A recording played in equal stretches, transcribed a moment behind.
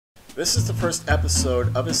This is the first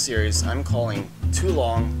episode of a series I'm calling Too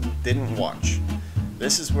Long Didn't Watch.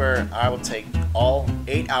 This is where I will take all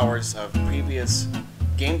 8 hours of previous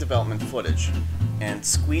game development footage and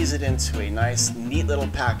squeeze it into a nice, neat little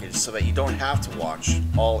package so that you don't have to watch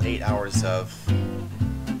all 8 hours of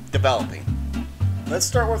developing. Let's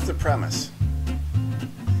start with the premise.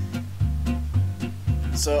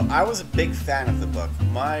 So I was a big fan of the book.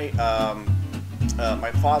 My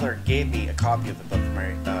father gave me a copy of the book for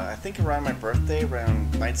I think around my birthday,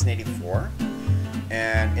 around 1984,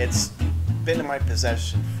 and it's been in my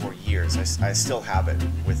possession for years. I still have it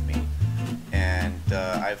with me, and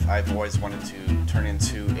I've always wanted to turn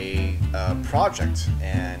into a project,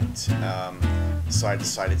 and so I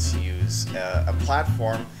decided to use a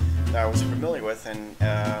platform that I was familiar with, and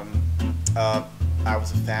I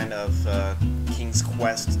was a fan of King's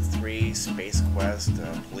Quest 3, Space Quest,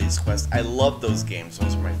 Police Quest. I love those games.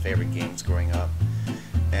 Those were my favorite games growing up.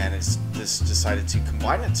 And it's just decided to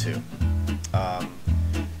combine the two.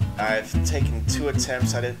 I've taken 2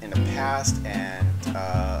 attempts at it in the past, and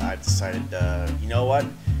I've decided, you know what?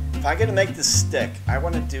 If I'm gonna make this stick, I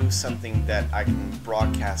want to do something that I can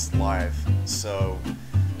broadcast live. So,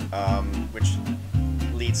 which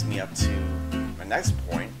leads me up to my next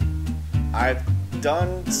point. I've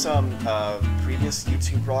done some previous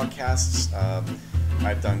YouTube broadcasts.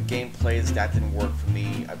 I've done gameplays that didn't work for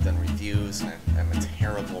me. I've done reviews, and I'm a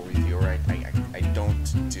terrible reviewer. I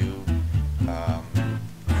don't do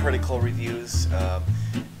critical reviews.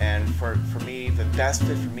 And for me, the best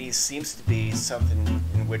fit for me seems to be something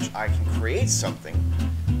in which I can create something.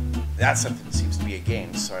 That something seems to be a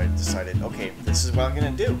game. So I decided, okay, this is what I'm gonna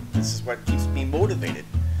do. This is what keeps me motivated.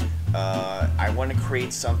 I want to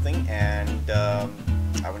create something, and I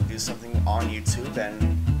want to do something on YouTube,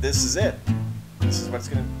 and this is it. This is what's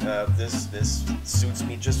gonna. This suits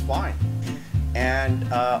me just fine.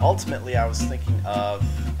 And ultimately, I was thinking of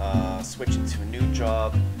switching to a new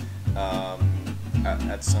job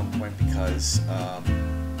at some point because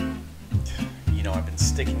you know, I've been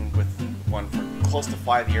sticking with one for close to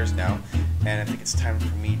 5 years now, and I think it's time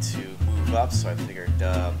for me to move up. So I figured.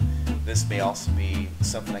 This may also be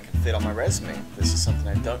something I can fit on my resume. This is something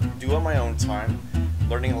I do on my own time,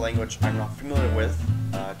 learning a language I'm not familiar with,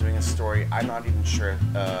 doing a story I'm not even sure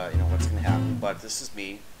you know what's going to happen. But this is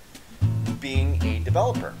me being a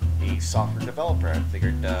developer, a software developer. I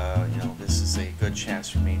figured you know, this is a good chance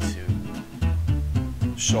for me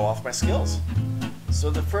to show off my skills. So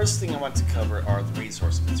the first thing I want to cover are the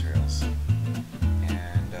resource materials.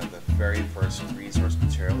 The very first resource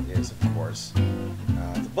material is, of course,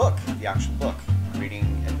 the book, the actual book,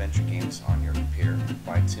 Reading Adventure Games on Your Computer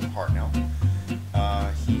by Tim Hartnell.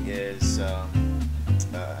 He is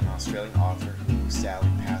an Australian author who sadly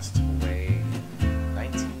passed away in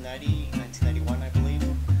 1991, I believe.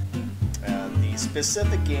 The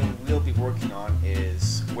specific game we'll be working on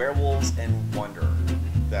is Werewolves and Wonder,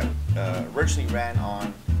 that originally ran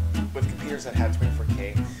on with computers that had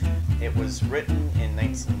 24K. It was written in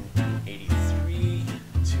 1983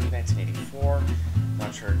 to 1984,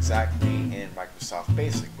 not sure exactly, in Microsoft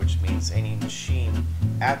Basic, which means any machine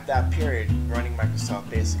at that period running Microsoft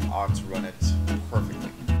Basic ought to run it perfectly.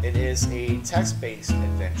 It is a text-based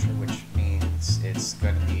adventure, which means it's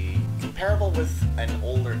going to be comparable with an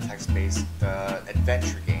older text-based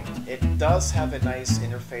adventure game. It does have a nice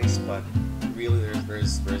interface, but really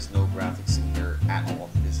there's no graphics in here at all.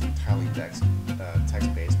 It is entirely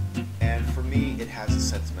text-based. And for me, it has a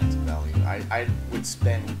sentimental value. I would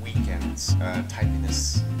spend weekends typing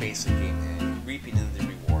this basic game and reaping in the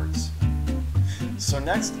rewards. So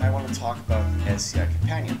next, I want to talk about the SCI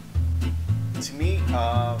Companion. To me,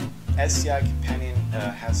 SCI Companion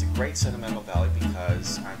has a great sentimental value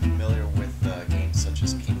because I'm familiar with games such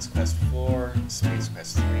as King's Quest 4, Space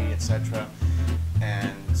Quest 3, etc.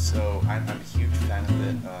 And so I'm a huge fan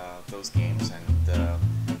of those games, and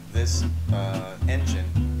this engine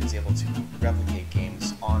is able to replicate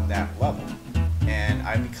games on that level. And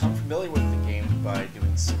I've become familiar with the game by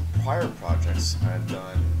doing some prior projects. I've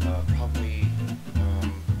done probably,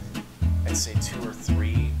 I'd say 2 or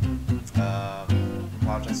 3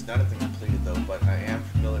 projects, none of them completed though, but I am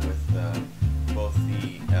familiar with both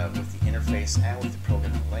the interface and with the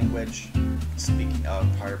programming language. Speaking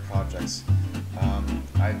of prior projects,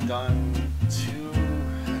 I've done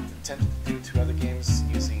attempted to do 2 other games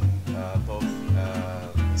using both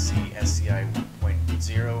SCI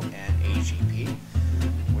 1.0 and AGP,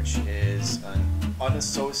 which is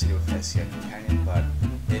unassociated with SCI Companion, but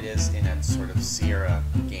it is in a sort of Sierra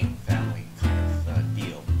game family kind of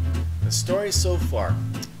deal. The story so far,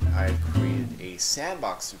 I've created a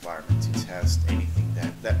sandbox environment to test anything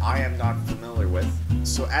that I am not familiar with,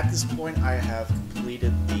 So at this point I have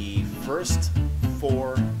completed the first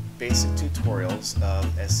 4 basic tutorials of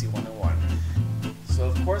SC101. So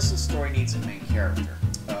of course the story needs a main character.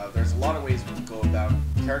 There's a lot of ways we can go about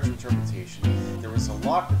character interpretation. There was a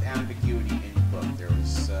lot of ambiguity in the book. There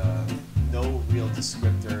was no real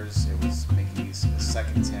descriptors. It was making use of the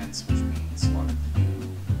second tense, which means a lot of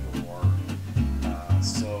you, your.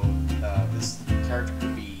 So this character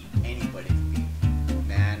could be anybody. It could be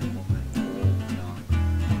man, woman, old,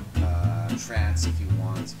 young, trans if you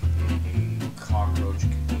want. It could be a cockroach. It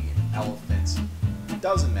could be an elephant. It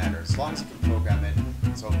doesn't matter. As long as you can program it,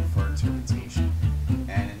 it's open for interpretation.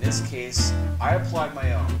 And in this case, I applied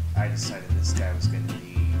my own. I decided this guy was going to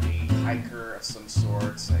be a hiker of some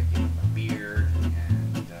sorts. I gave him a beard,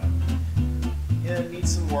 and it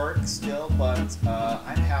needs some work still, but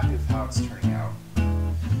I'm happy with how it's turning out.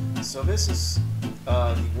 So this is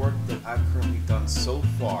the work that I've currently done so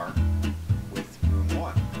far with Room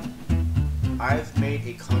 1. I've made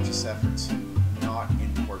a conscious effort to not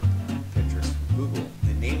import pictures from Google.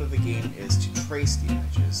 The name of the game is to trace the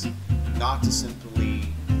images, not to simply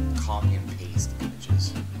copy and paste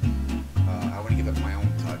images. I want to give it my own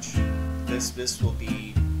touch. This will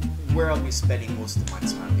be where I'll be spending most of my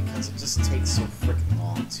time because it just takes so freaking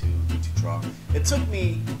long to draw. It took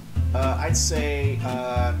me, I'd say,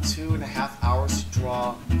 2.5 hours to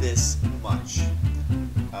draw this much.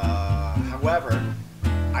 However,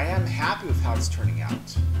 I am happy with how it's turning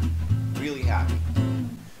out. Really happy.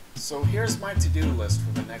 So here's my to-do list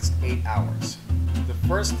for the next 8 hours. The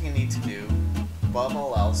first thing I need to do, above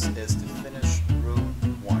all else, is to finish Room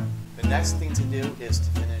 1. The next thing to do is to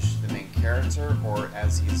finish the main character, or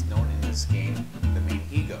as he is known in this game, the main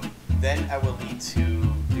ego. Then I will need to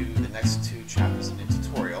do the next 2 chapters in the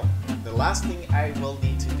tutorial. The last thing I will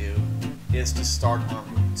need to do is to start on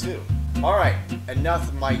Room 2. Alright, enough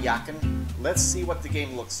of my yakking. Let's see what the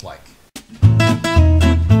game looks like.